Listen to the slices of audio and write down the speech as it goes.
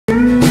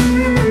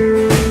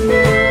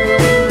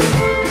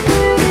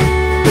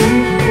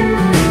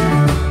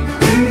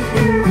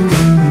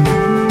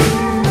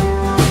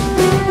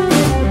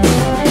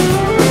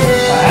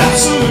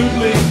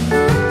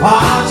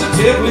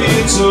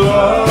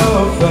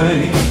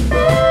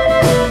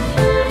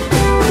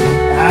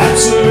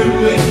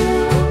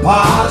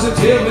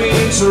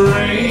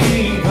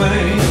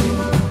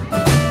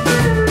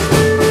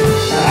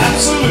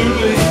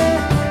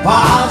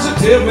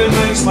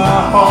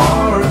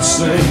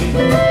sing.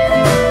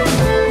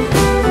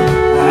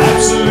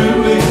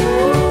 Absolutely,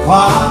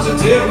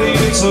 positively,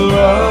 it's a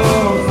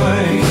love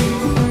thing.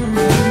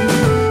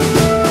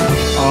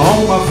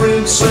 All my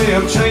friends say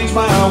I've changed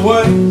my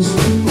ways.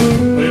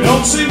 They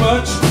don't see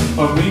much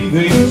of me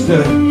these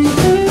days.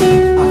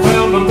 I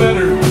found a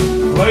better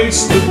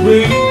place to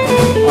be.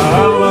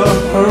 I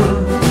love her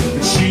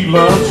and she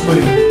loves me.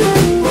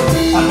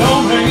 I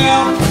don't hang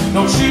out,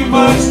 don't shoot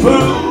much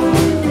pool.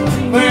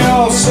 They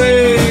all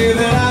say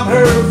that I'm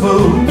her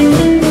fool.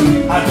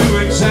 I do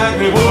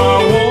exactly what I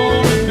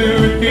want to do,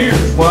 and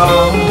here's why.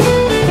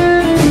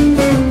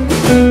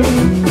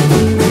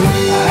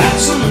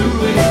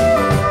 Absolutely,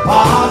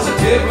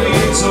 positively,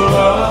 it's a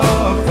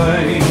love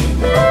thing.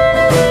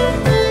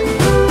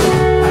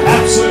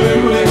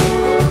 Absolutely,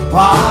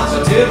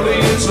 positively,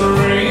 it's a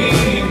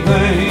ring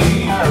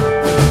thing.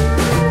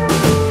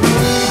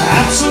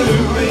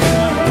 Absolutely,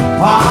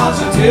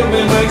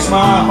 positively makes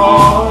my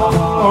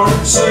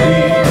heart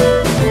sing.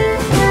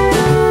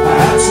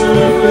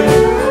 Absolutely,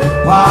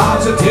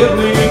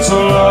 positively, it's a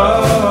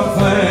love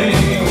thing.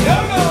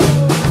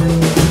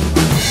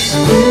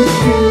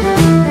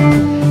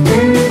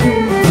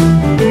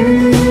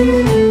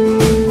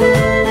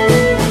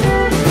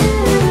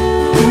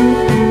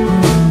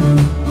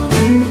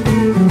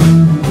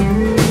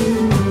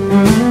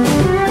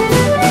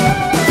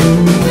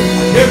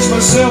 Catch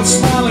myself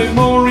smiling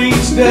more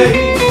each day.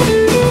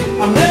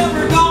 I'm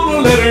never gonna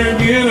let her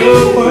get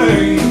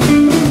away.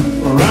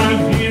 Right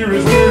here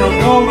is where I'm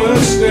gonna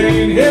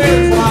stay, and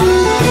here's why.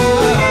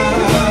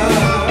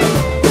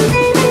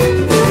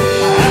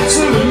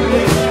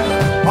 Absolutely,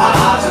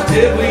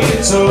 positively,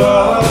 it's a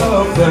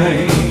love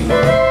thing.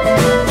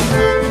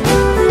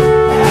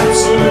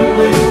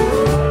 Absolutely,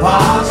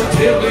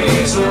 positively,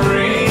 it's a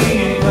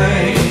ring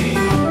thing.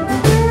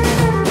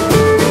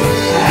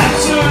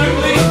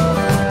 Absolutely,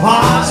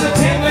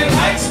 positively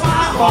makes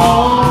my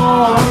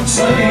heart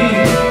sing.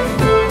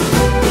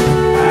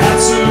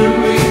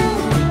 Absolutely,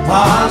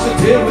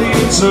 positively,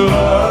 it's a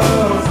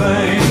love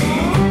thing.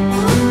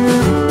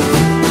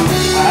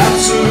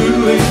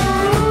 Absolutely,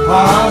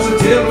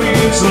 positively,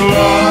 it's a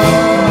love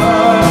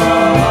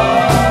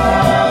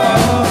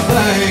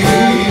thing.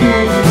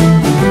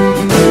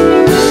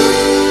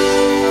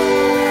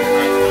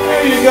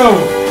 There you go.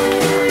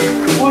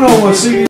 One on one, see.